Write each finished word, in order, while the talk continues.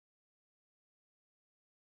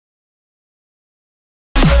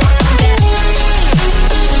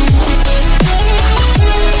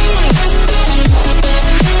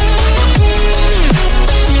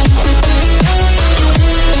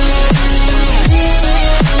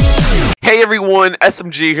everyone,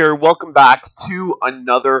 SMG here. Welcome back to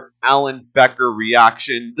another Alan Becker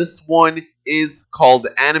reaction. This one is called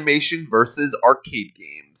Animation versus Arcade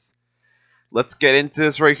Games. Let's get into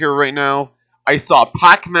this right here, right now. I saw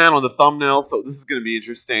Pac-Man on the thumbnail, so this is going to be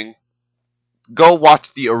interesting. Go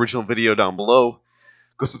watch the original video down below.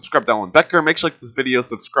 Go subscribe to Alan Becker. Make sure you like this video,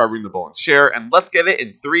 subscribe, ring the bell, and share. And let's get it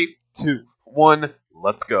in 3, 2, 1.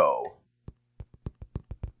 Let's go.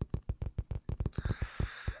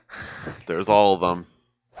 There's all of them.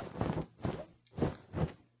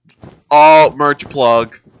 Oh, merch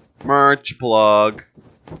plug. Merch plug.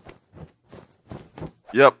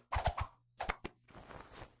 Yep.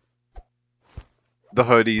 The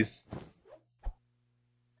hoodies.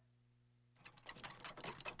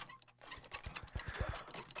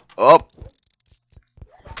 Oh.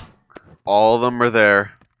 All of them are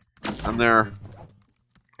there. And they're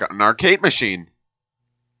got an arcade machine.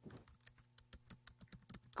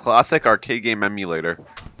 Classic arcade game emulator.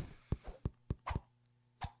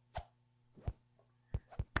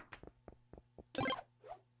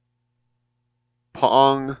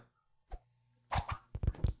 Pong.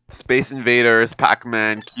 Space Invaders,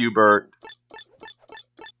 Pac-Man, QBERT.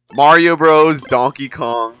 Mario Bros, Donkey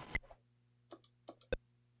Kong.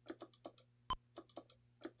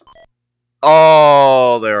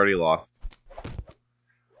 Oh, they already lost.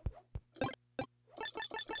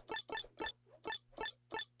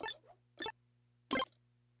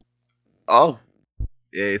 Oh,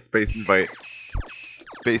 yay! Space Invaders.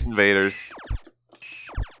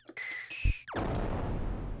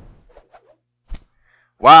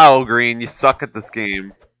 Wow, Green, you suck at this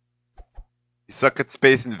game. You suck at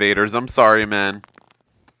Space Invaders. I'm sorry, man.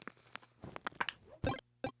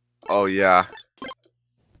 Oh yeah.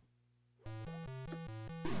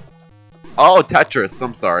 Oh, Tetris.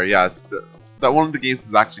 I'm sorry. Yeah, that one of the games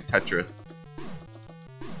is actually Tetris.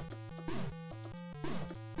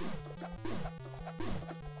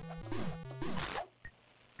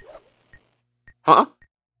 Huh?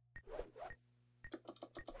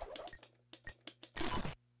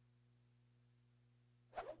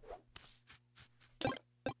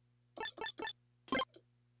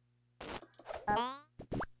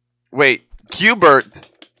 Wait, QBERT?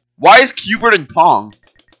 Why is QBERT in Pong?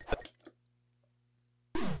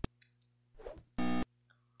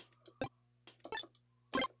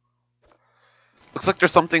 Looks like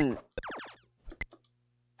there's something...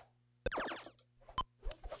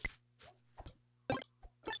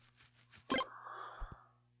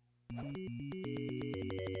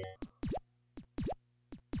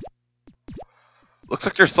 Looks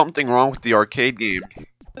like there's something wrong with the arcade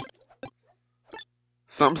games.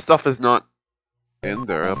 Some stuff is not in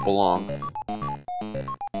there. It belongs.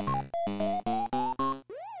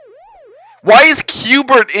 Why is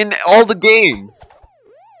QBERT in all the games?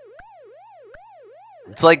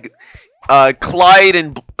 It's like Clyde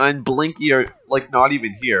and Blinky are like not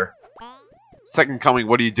even here. Second Coming,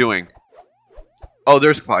 what are you doing? Oh,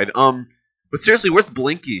 there's Clyde. But seriously, where's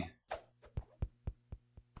Blinky?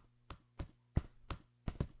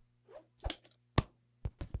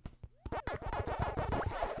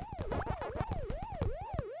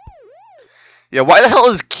 Yeah, why the hell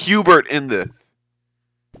is QBERT in this?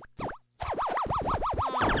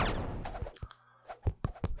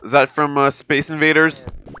 Is that from Space Invaders?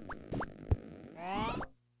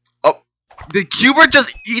 Oh, did QBERT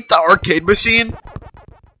just eat the arcade machine?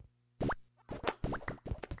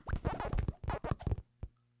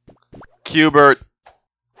 QBERT.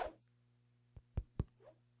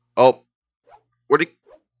 Oh,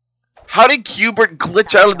 how did QBERT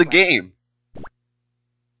glitch out of the game?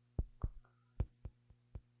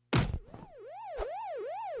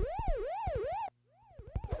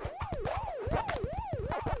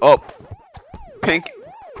 Oh,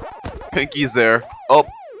 Pinky's there. Oh,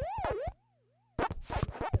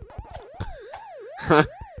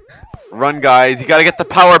 run, guys! You gotta get the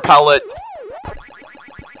power pellet.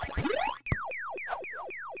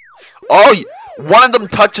 Oh, one of them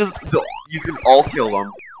touches. You can all kill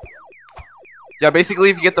them. Yeah, basically,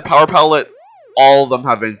 if you get the power pellet, all of them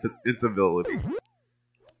have invincibility.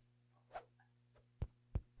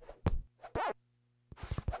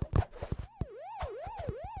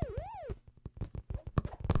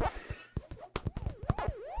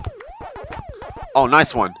 Oh,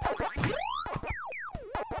 nice one.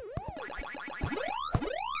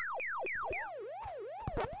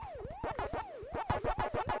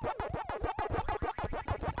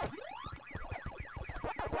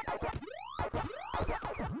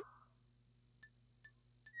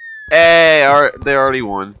 Hey, they already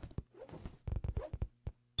won.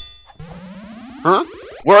 Huh?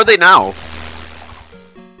 Where are they now?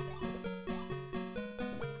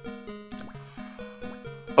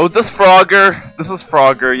 Oh, is this Frogger? This is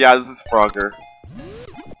Frogger. Yeah, this is Frogger.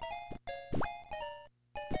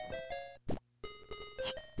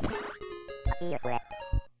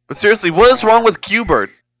 But seriously, what is wrong with QBERT?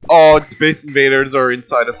 Oh, and Space Invaders are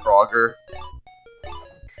inside of Frogger.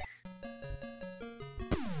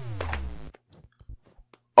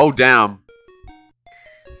 Oh, damn.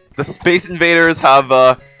 The Space Invaders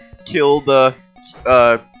have, killed, the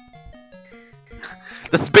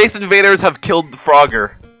Space Invaders have killed the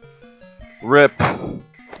Frogger. RIP.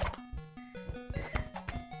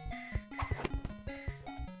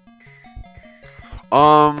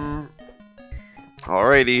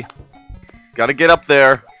 Alrighty. Gotta get up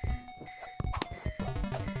there.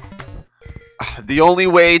 The only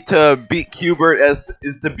way to beat QBERT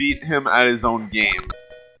is to beat him at his own game.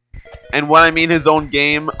 And when I mean his own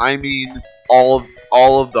game, I mean all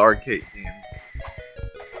of the arcade games.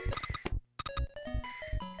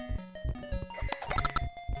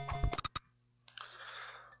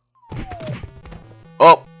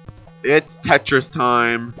 Oh, it's Tetris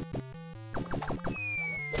time.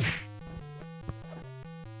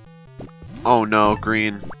 Oh no,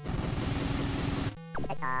 green.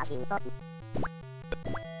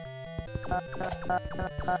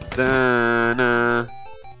 Da-na.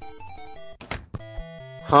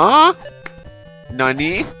 Huh?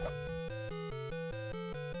 Nani?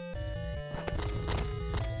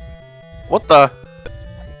 What the?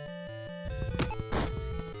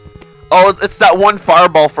 Oh, it's that one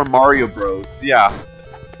fireball from Mario Bros. Yeah.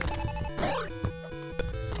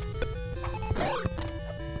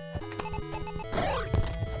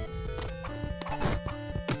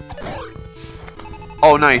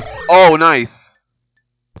 Oh, nice. Oh, nice.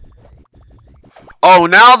 Oh,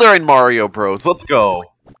 now they're in Mario Bros. Let's go.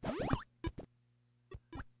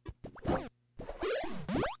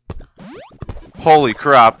 Holy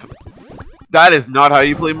crap. That is not how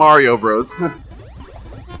you play Mario Bros.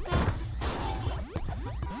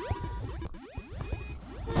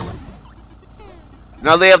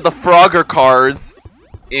 Now they have the Frogger cars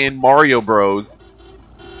in Mario Bros.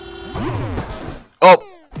 Oh.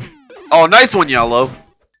 Oh, nice one, Yellow.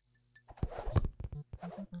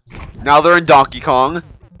 Now they're in Donkey Kong.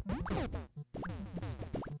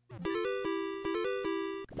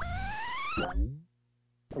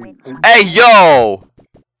 Hey, yo!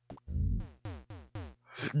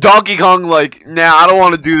 Donkey Kong, like, nah, I don't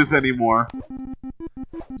want to do this anymore.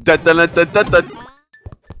 Da -da -da -da -da -da.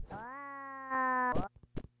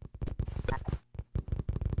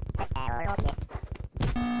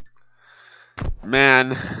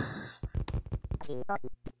 Man.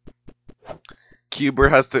 QBERT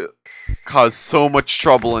has to cause so much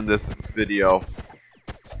trouble in this video.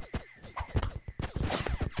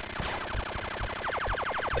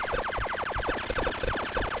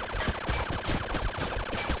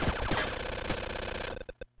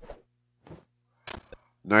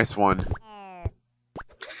 Nice one.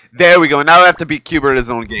 There we go. Now I have to beat QBERT at his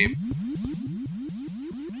own game.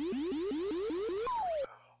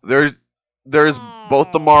 There's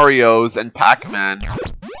both the Marios and Pac-Man.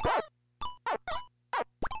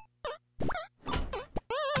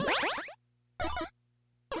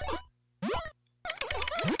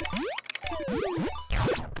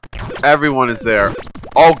 Everyone is there.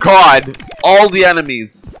 Oh god! All the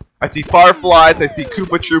enemies! I see Fireflies, I see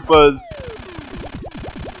Koopa Troopas.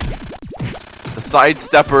 The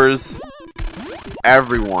Sidesteppers.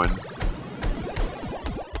 Everyone.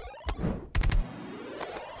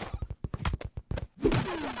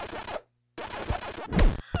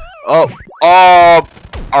 Oh! Oh!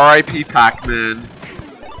 R.I.P. Pac-Man.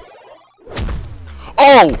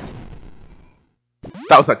 Oh!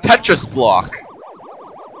 That was a Tetris block!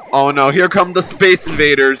 Oh no, here come the Space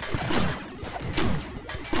Invaders.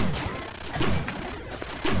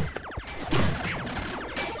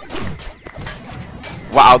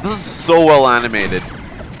 Wow, this is so well animated.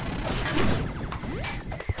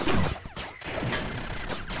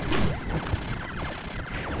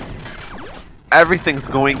 Everything's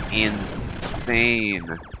going insane.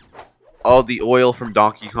 Oh, the oil from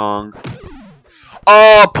Donkey Kong.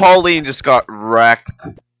 Oh, Pauline just got wrecked.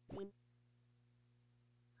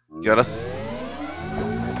 Get us.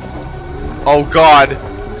 Oh god.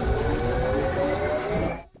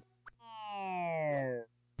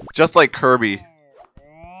 Just like Kirby.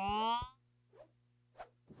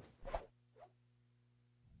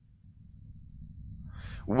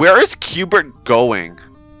 Where is QBERT going?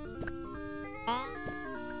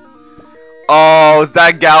 Oh, is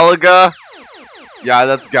that Galaga? Yeah,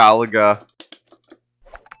 that's Galaga.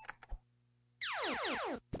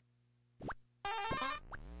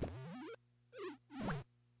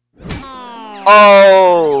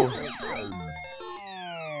 Oh!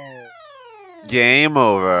 Game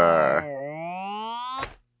over.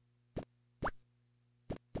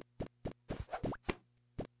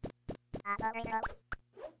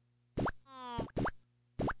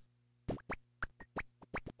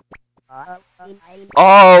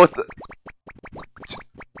 Oh,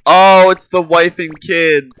 it's the wife and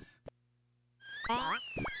kids.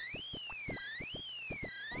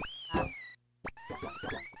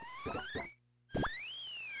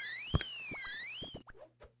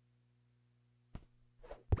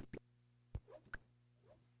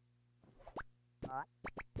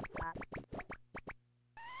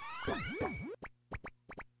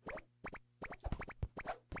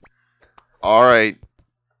 All right.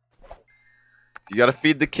 You gotta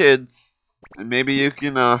feed the kids, and maybe you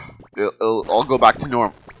can it'll all go back to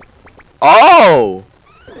normal. Oh!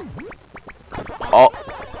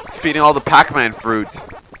 It's feeding all the Pac-Man fruit.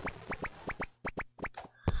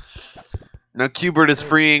 Now QBERT is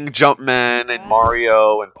freeing Jumpman and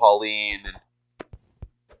Mario and Pauline.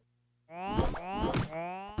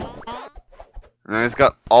 And he's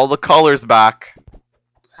got all the colors back.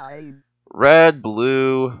 Red,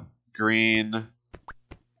 blue, green,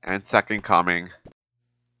 and second coming.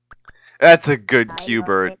 That's a good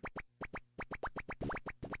QBERT.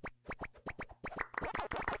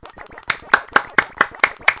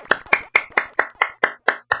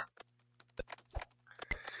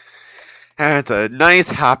 And it's a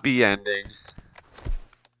nice, happy ending.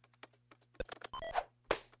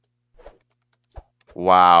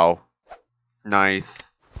 Wow.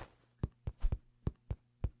 Nice.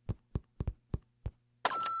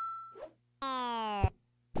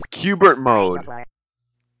 QBERT mode.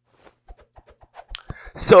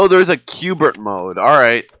 So there's a QBERT mode.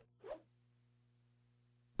 Alright.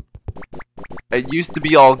 It used to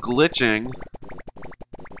be all glitching,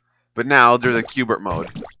 but now there's a QBERT mode.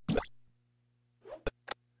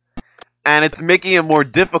 And it's making it more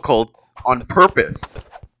difficult on purpose.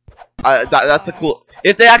 That's a cool...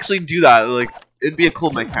 If they actually do that, like, it'd be a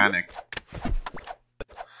cool mechanic.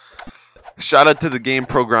 Shout out to the game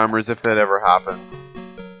programmers if that ever happens.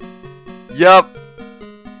 Yep.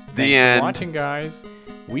 The end. Thanks for watching, guys.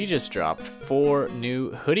 We just dropped 4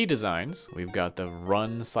 new hoodie designs. We've got the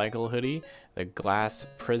Run Cycle hoodie, the Glass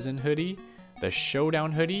Prison hoodie, the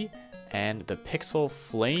Showdown hoodie, and the Pixel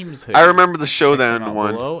Flames hoodie. I remember the Showdown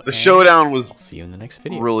one. The Showdown was see you in the next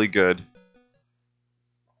video. Really good.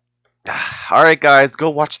 Alright guys, go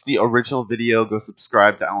watch the original video. Go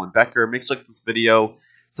subscribe to Alan Becker. Make sure to like this video.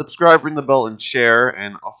 Subscribe, ring the bell, and share.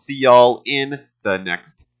 And I'll see y'all in the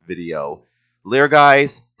next video. Later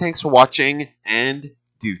guys, thanks for watching, and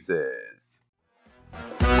deuces.